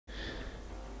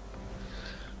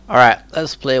Alright,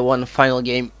 let's play one final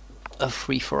game of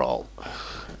free for all,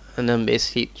 and then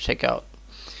basically check out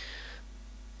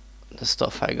the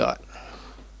stuff I got.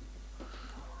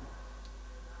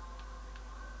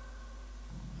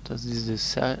 Does this do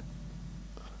set?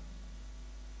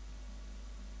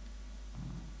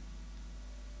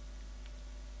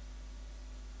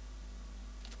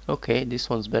 Okay, this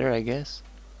one's better, I guess.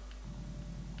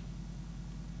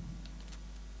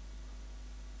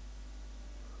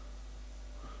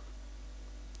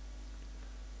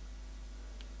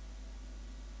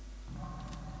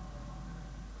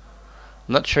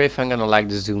 I'm not sure if I'm gonna like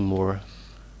the zoom more.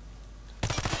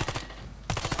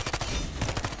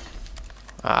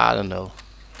 I don't know.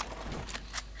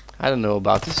 I don't know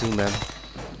about the zoom, man.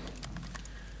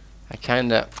 I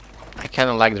kinda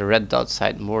like the red dot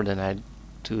sight more than I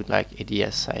do like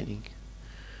ADS sighting.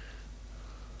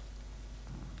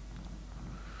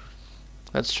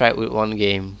 Let's try it with one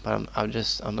game, but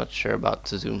I'm not sure about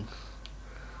the zoom.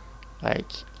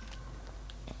 Like,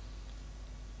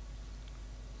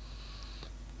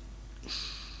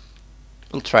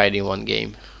 we'll try it in one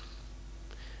game.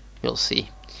 We'll see.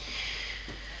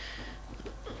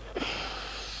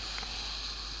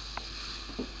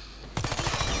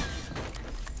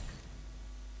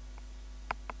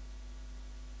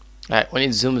 When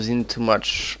it zooms in too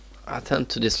much, I tend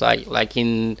to dislike. Like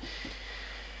the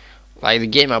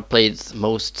game I played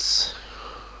most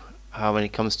when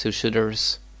it comes to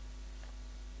shooters,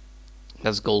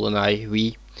 that's GoldenEye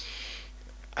V.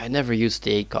 I never used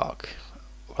the ACOG,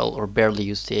 well, or barely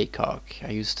used the ACOG. I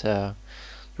used the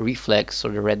reflex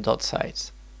or the red dot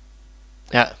sights.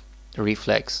 Yeah, the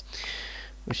reflex,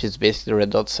 which is basically the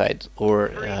red dot sight or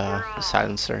the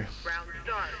silencer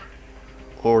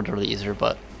or the laser,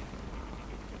 but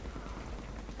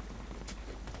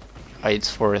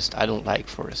it's forest. I don't like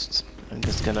forests. I'm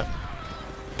just gonna.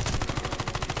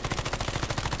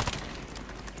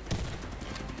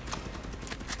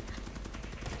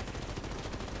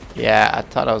 Yeah, I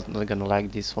thought I was not gonna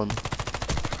like this one.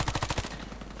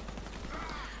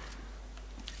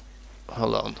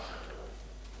 Hold on.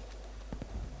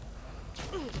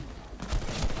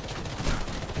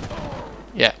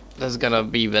 Yeah, that's gonna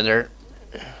be better.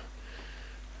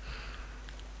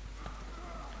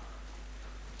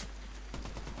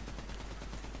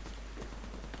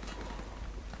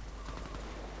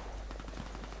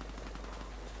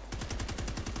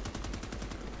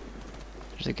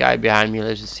 There's a guy behind me,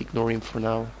 let's just ignore him for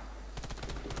now.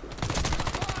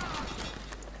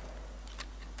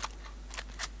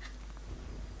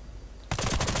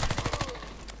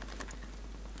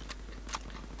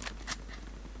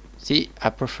 See,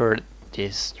 I prefer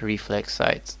this reflex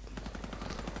sight.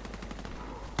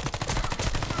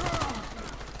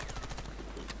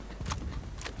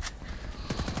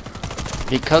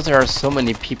 Because there are so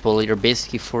many people, you're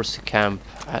basically forced to camp.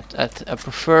 I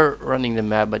prefer running the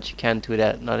map, but you can't do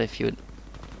that, not if you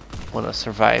want to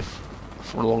survive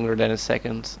for longer than a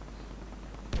second.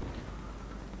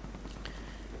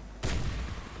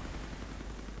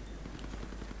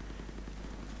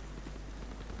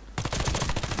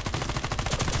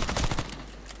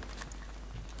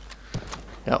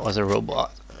 That was a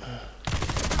robot.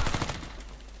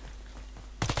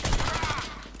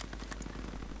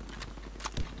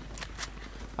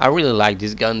 I really like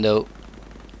this gun though.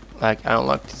 Like, I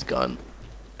unlocked this gun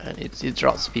and it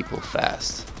drops people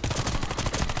fast.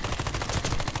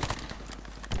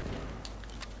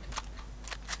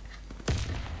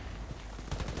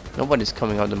 Nobody's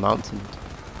coming out the mountain.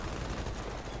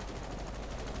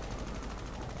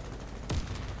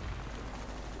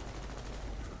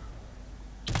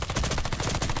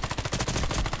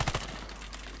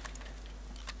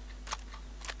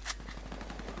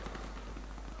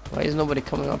 Why is nobody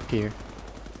coming up here?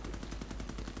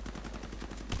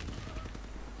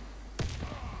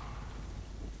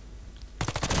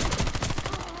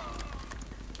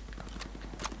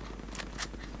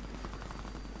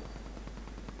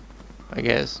 I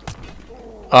guess.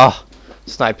 Oh,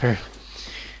 sniper.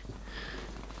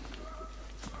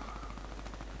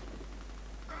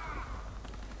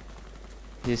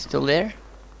 Is he still there?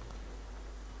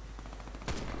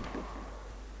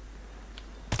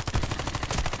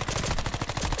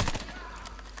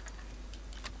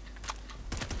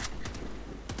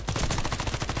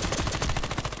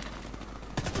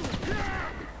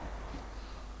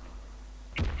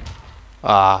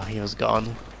 Ah, he was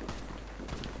gone.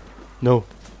 No.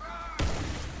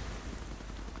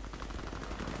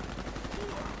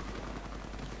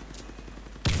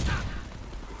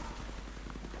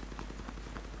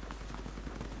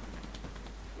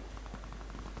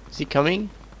 Is he coming?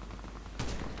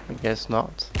 I guess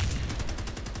not.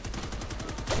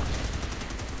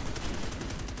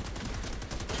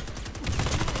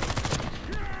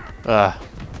 Ah,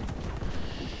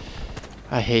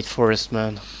 I hate forest,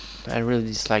 man. I really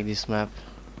dislike this map.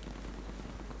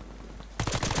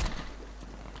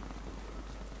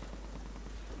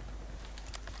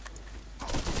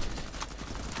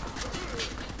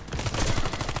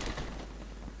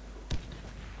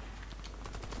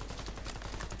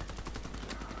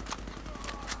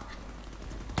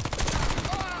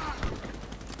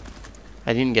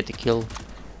 I didn't get the kill.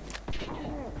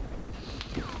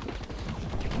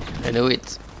 I knew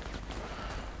it.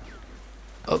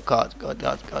 Oh god, god,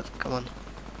 god, god, come on.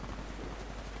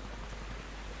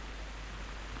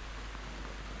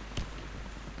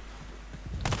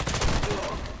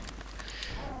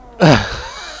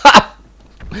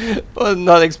 Was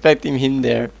not expecting him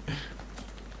there.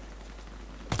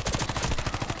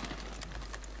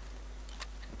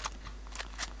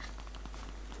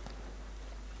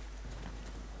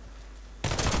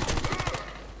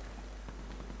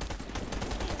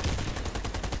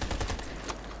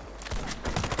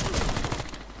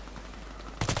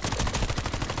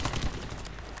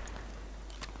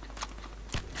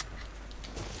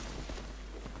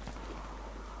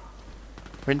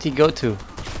 Where did he go to?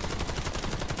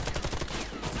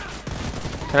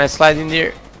 Can I slide in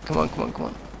there? Come on, come on, come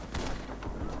on.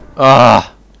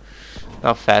 Ah,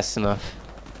 not fast enough.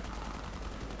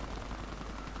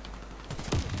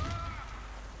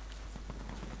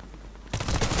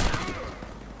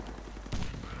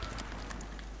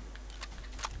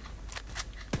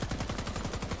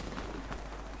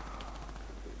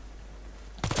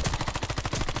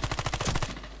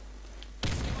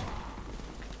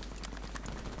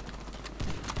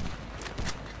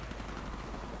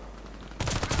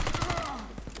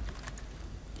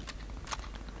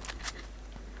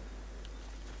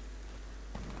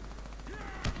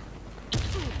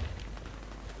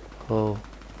 Oh.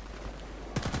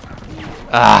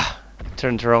 Ah,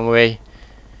 turned the wrong way.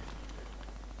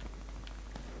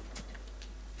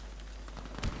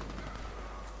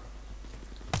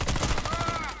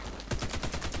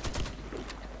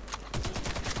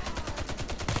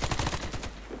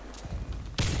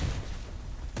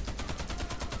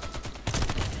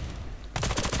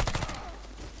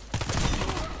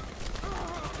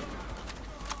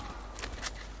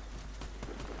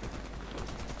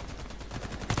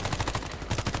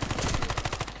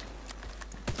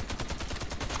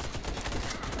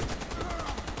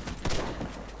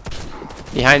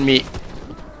 Behind me.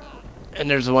 And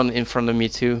there's one in front of me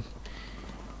too.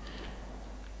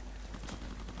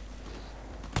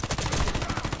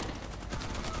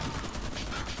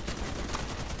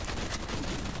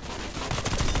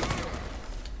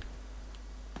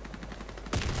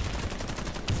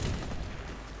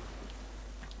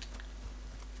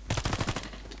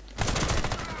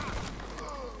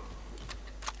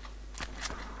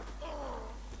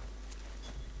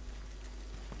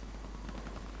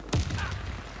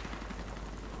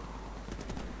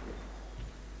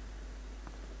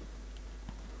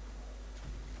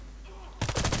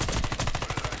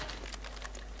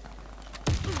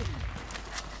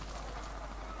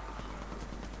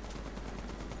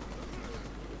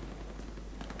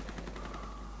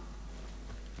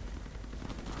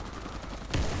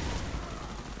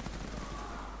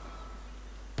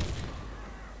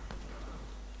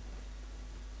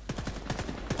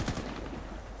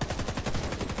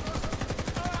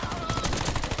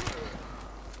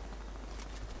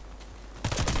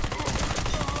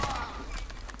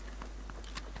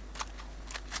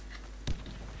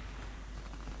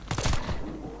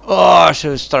 Oh, I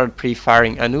should have started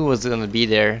pre-firing. I knew it was gonna be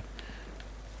there.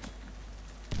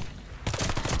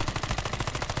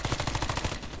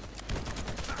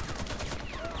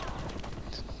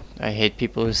 I hate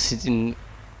people who sit in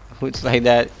hoods like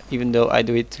that, even though I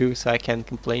do it too, so I can't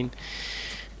complain.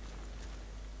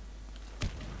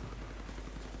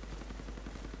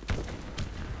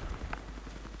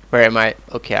 Where am I?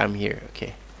 Okay, I'm here.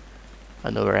 Okay, I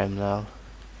know where I am now.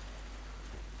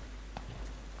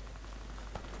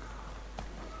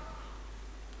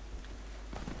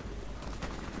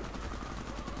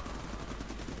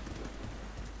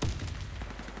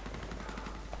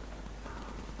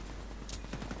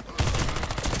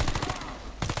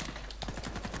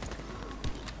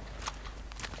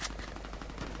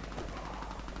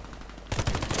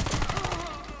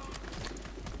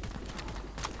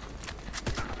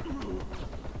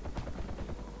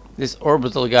 This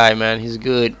orbital guy, man, he's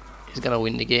good. He's gonna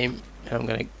win the game, and I'm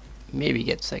gonna maybe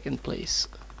get second place.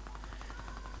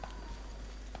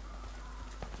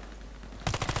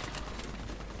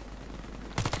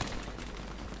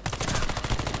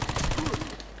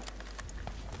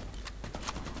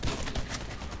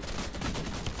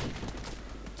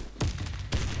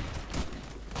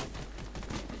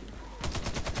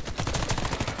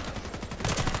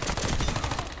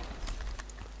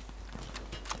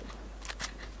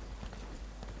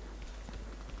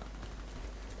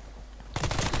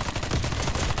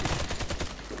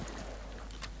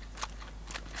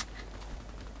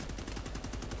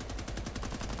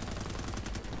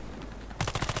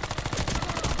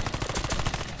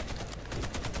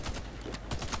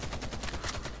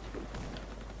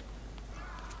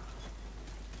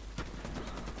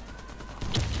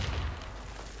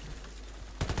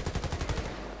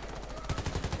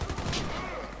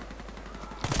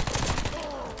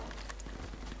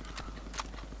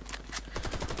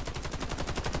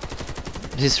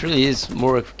 This really is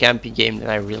more a campy game than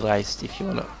I realized if you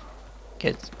wanna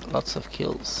get lots of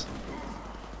kills.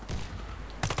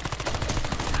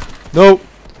 No!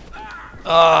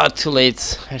 Ah, too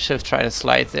late. I should have tried to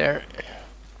slide there.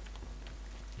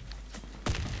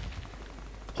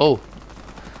 Oh!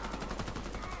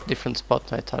 Different spot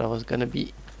than I thought I was gonna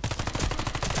be.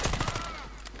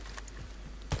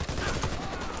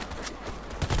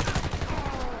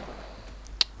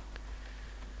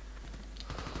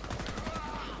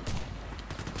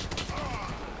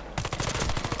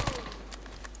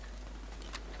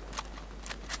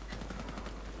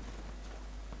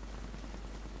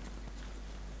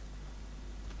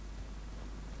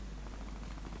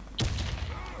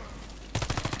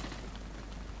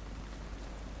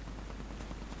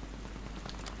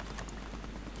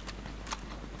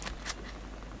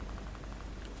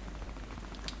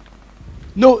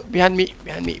 No! Behind me!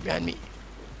 Behind me! Behind me!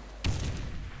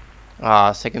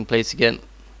 Ah, second place again.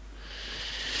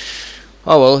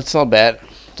 Oh well, it's not bad.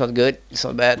 It's not good. It's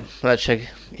not bad. Let's check.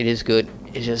 It is good.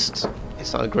 It's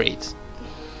not great.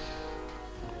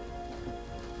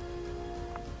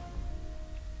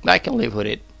 I can live with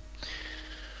it.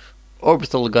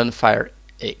 Orbital gunfire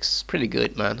X. Pretty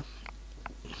good, man.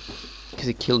 Because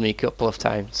it killed me a couple of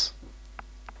times.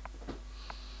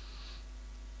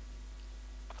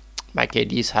 My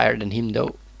KD is higher than him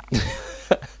though.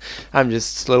 I'm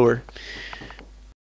just slower.